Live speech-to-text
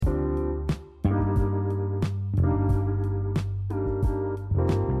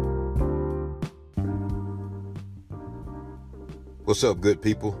What's up, good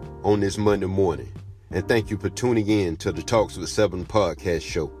people, on this Monday morning? And thank you for tuning in to the Talks with Seven podcast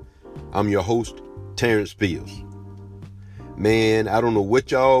show. I'm your host, Terrence Fields. Man, I don't know what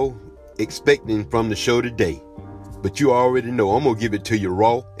y'all expecting from the show today, but you already know I'm going to give it to you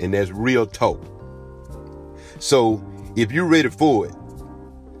raw, and that's real talk. So, if you're ready for it,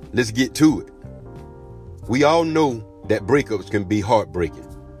 let's get to it. We all know that breakups can be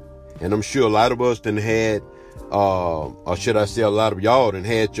heartbreaking. And I'm sure a lot of us done had, or should I say a lot of y'all done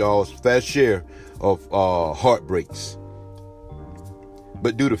had y'all's fair share of heartbreaks.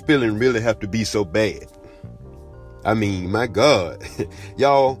 But do the feeling really have to be so bad? I mean, my God.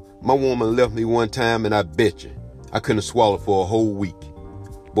 Y'all, my woman left me one time and I bet you I couldn't swallow for a whole week.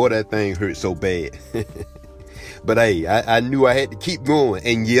 Boy, that thing hurt so bad. But hey, I knew I had to keep going.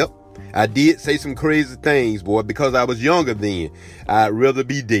 And yep, I did say some crazy things, boy, because I was younger then. I'd rather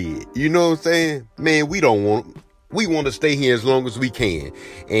be dead. You know what I'm saying? Man, we want to stay here as long as we can.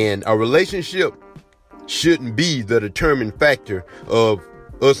 And a relationship shouldn't be the determining factor of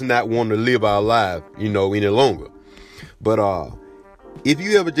us not wanting to live our life, any longer. But if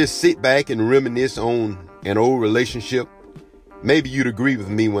you ever just sit back and reminisce on an old relationship, maybe you'd agree with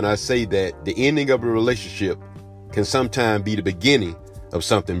me when I say that the ending of a relationship can sometimes be the beginning of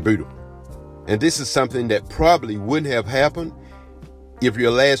something beautiful. And this is something that probably wouldn't have happened if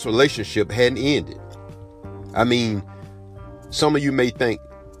your last relationship hadn't ended. I mean, some of you may think,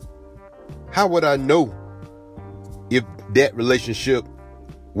 how would I know if that relationship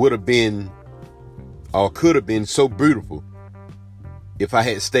would have been or could have been so beautiful if I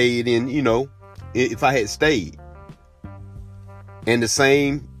had stayed if I had stayed? And the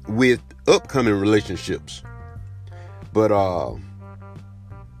same with upcoming relationships. But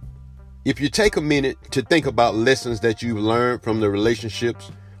if you take a minute to think about lessons that you've learned from the relationships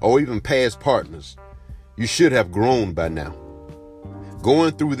or even past partners, you should have grown by now.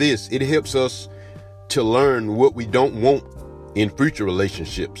 Going through this, it helps us to learn what we don't want in future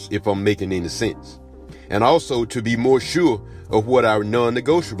relationships, if I'm making any sense. And also to be more sure of what our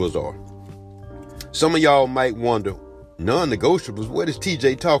non-negotiables are. Some of y'all might wonder, non-negotiables, what is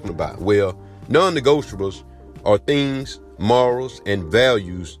TJ talking about? Well, non-negotiables are things, morals, and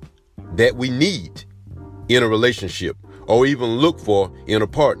values that we need in a relationship or even look for in a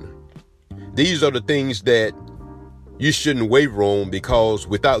partner. These are the things that you shouldn't waver on, because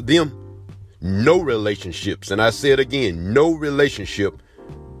without them, no relationships, and I say it again, no relationship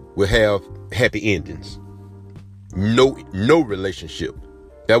will have happy endings. No relationship.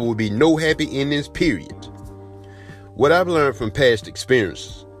 There will be no happy endings, period. What I've learned from past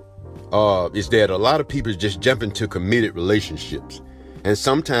experiences is that a lot of people just jump into committed relationships and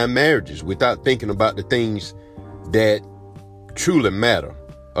sometimes marriages without thinking about the things that truly matter.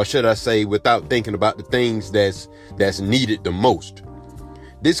 Or should I say, without thinking about the things that's needed the most.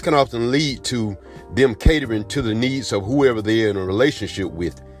 This can often lead to them catering to the needs of whoever they're in a relationship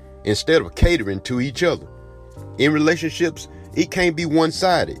with, instead of catering to each other. In relationships, it can't be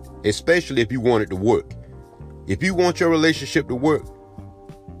one-sided, especially if you want it to work. If you want your relationship to work,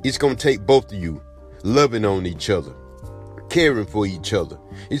 it's going to take both of you loving on each other, caring for each other.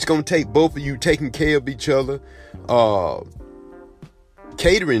 It's going to take both of you taking care of each other,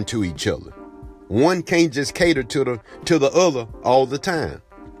 catering to each other. One can't just cater to the other all the time.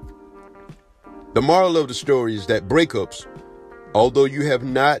 The moral of the story is that breakups, although you have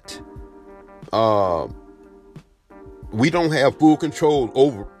not, we don't have full control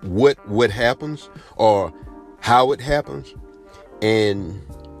over what happens or how it happens. And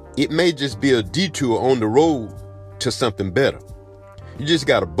it may just be a detour on the road to something better. You just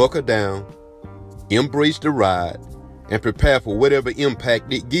got to buckle down, embrace the ride, and prepare for whatever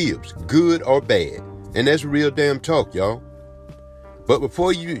impact it gives, good or bad. And that's real damn talk, y'all. But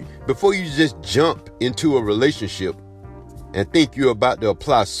before you just jump into a relationship and think you're about to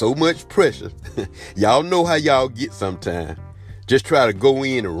apply so much pressure, y'all know how y'all get sometimes. Just try to go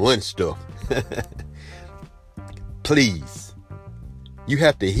in and run stuff. Please, you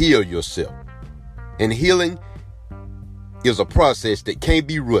have to heal yourself. And healing is a process that can't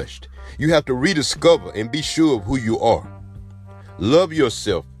be rushed. You have to rediscover and be sure of who you are. Love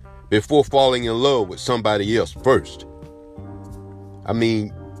yourself before falling in love with somebody else first. I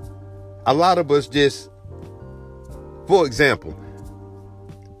mean, a lot of us just, for example,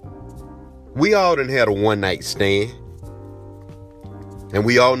 we all done had a one-night stand. And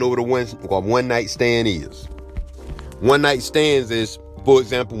we all know what a one-night stand is. One-night stands is, for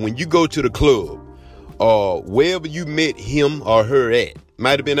example, when you go to the club or wherever you met him or her at.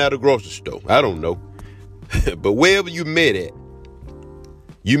 Might have been at a grocery store. I don't know. But wherever you met at,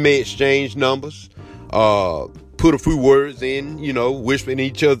 you may exchange numbers, put a few words in, whispering in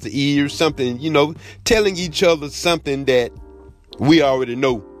each other's ears, something, telling each other something that we already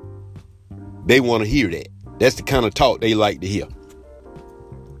know they want to hear that. That's the kind of talk they like to hear.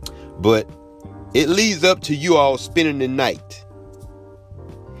 But it leads up to you all spending the night.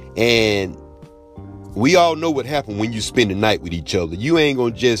 And we all know what happened when you spend the night with each other. You ain't gonna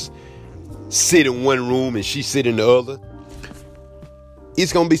just sit in one room and she sit in the other.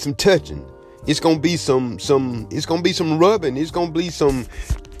 It's gonna be some touching. It's gonna be some rubbing. It's gonna be some,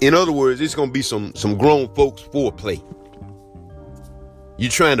 in other words, it's gonna be some grown folks foreplay. You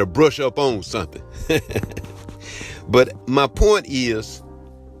trying to brush up on something. But my point is,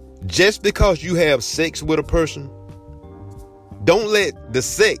 just because you have sex with a person, don't let the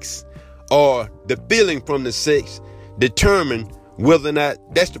sex or the feeling from the sex determine whether or not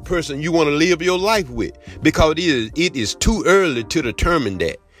that's the person you want to live your life with, because it is too early to determine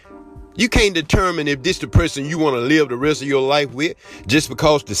that. You can't determine if this the person you want to live the rest of your life with just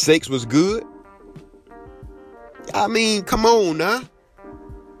because the sex was good. I mean, come on now.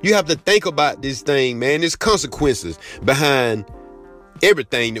 You have to think about this thing, man. There's consequences behind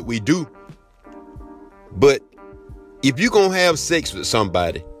everything that we do. But if you're going to have sex with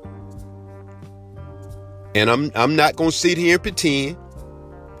somebody, and I'm not going to sit here and pretend,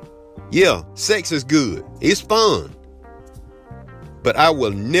 yeah, sex is good. It's fun. But I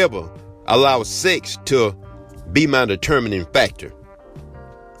will never allow sex to be my determining factor.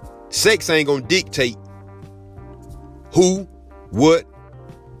 Sex ain't going to dictate who, what,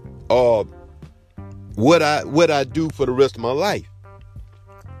 or what I do for the rest of my life.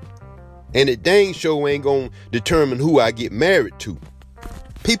 And it dang sure ain't gonna determine who I get married to.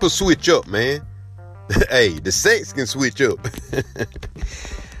 People switch up, man. Hey, the sex can switch up.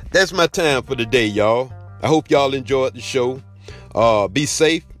 That's my time for the day, y'all. I hope y'all enjoyed the show. Be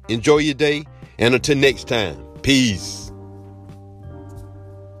safe, enjoy your day, and until next time, peace.